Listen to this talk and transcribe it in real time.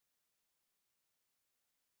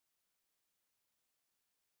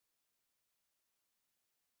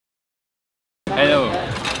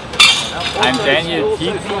I'm Daniel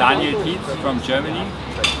Tietz from Germany,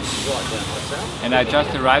 and I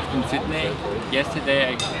just arrived in Sydney.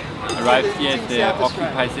 Yesterday I arrived here at the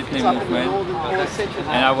Occupy Sydney movement,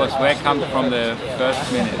 and I was welcomed from the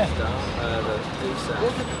first minute.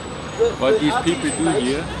 What these people do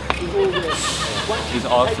here is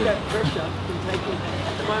awesome.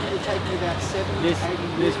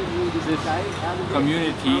 This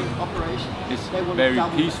community is very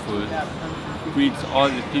peaceful, greets all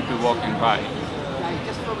the people walking by.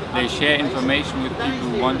 They share information with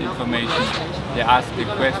people who want information, they ask the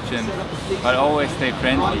questions, but always stay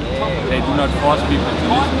friendly. They do not force people to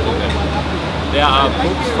listen to them. There are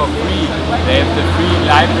books for free, they have the free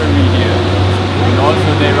library here, and also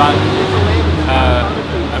they run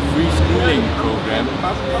a free schooling program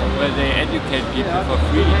where they educate people for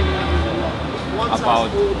free about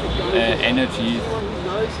energy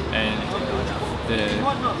and the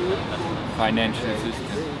financial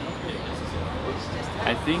system.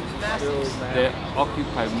 I think the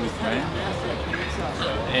Occupy movement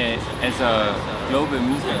as a global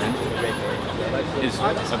movement is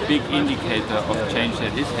a big indicator of change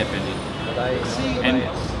that is happening. And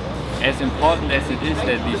as important as it is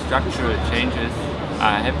that these structural changes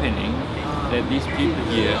are happening, that these people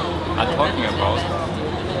here are talking about,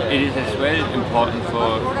 it is as well important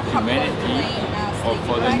for humanity or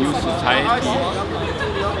for the new society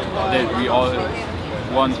that we all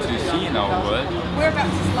want to see in our world.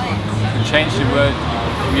 To change the world,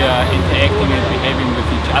 we are interacting and behaving with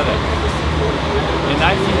each other. And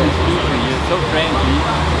I see these people here so friendly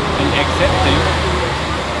and accepting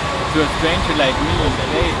to a stranger like me.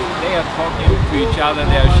 They are talking to each other,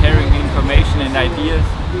 they are sharing information and ideas.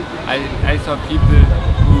 I saw people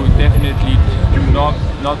who definitely do not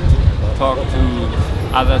talk to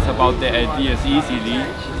others about their ideas easily,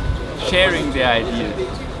 sharing their ideas.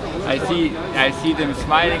 I see them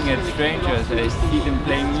smiling at strangers, I see them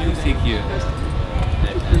playing music here.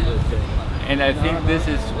 And I think this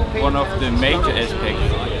is one of the major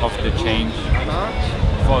aspects of the change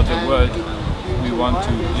for the world we want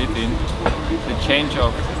to live in. The change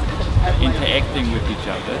of interacting with each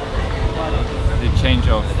other, the change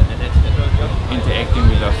of interacting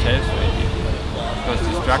with ourselves maybe. Because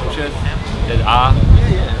the structures that are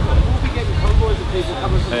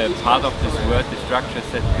part of this world, the structures,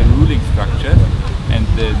 that the ruling structures and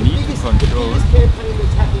the need to control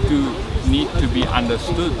need to be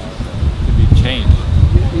understood, to be changed.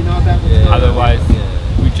 Otherwise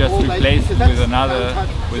we just replace it with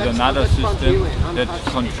another system that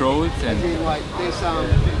controls, and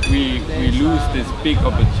we lose this big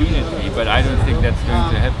opportunity. But I don't think that's going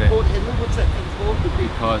to happen,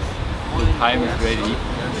 because the time is ready.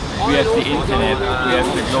 We have the internet, we have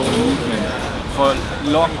the global movement. For a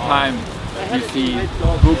long time we see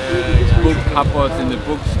book cupboards in the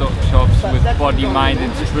bookshops with body, mind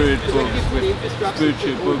and spirit books, with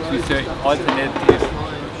spiritual books. We see alternative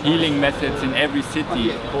healing methods in every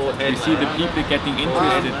city. We see the people getting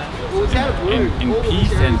interested in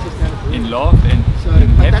peace and in love and in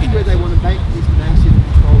happiness.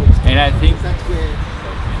 And I think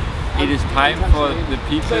it is time for the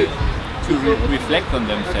people to reflect on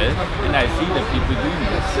themselves, and I see the people doing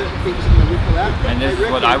this. And that's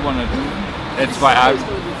what I want to do. That's why I'm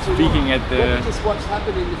speaking at the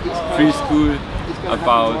free school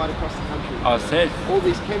about ourselves. All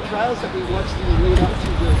these chemtrails that we watched in the lead up to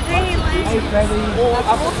the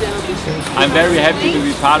I'm very happy to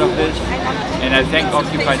be part of this, and I thank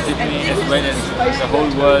Occupy Sydney as well as the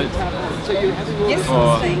whole world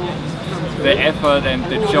for the effort and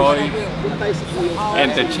the joy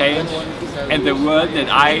and the change and the world that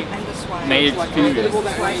I may experience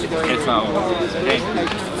as my own. Thank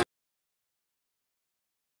you.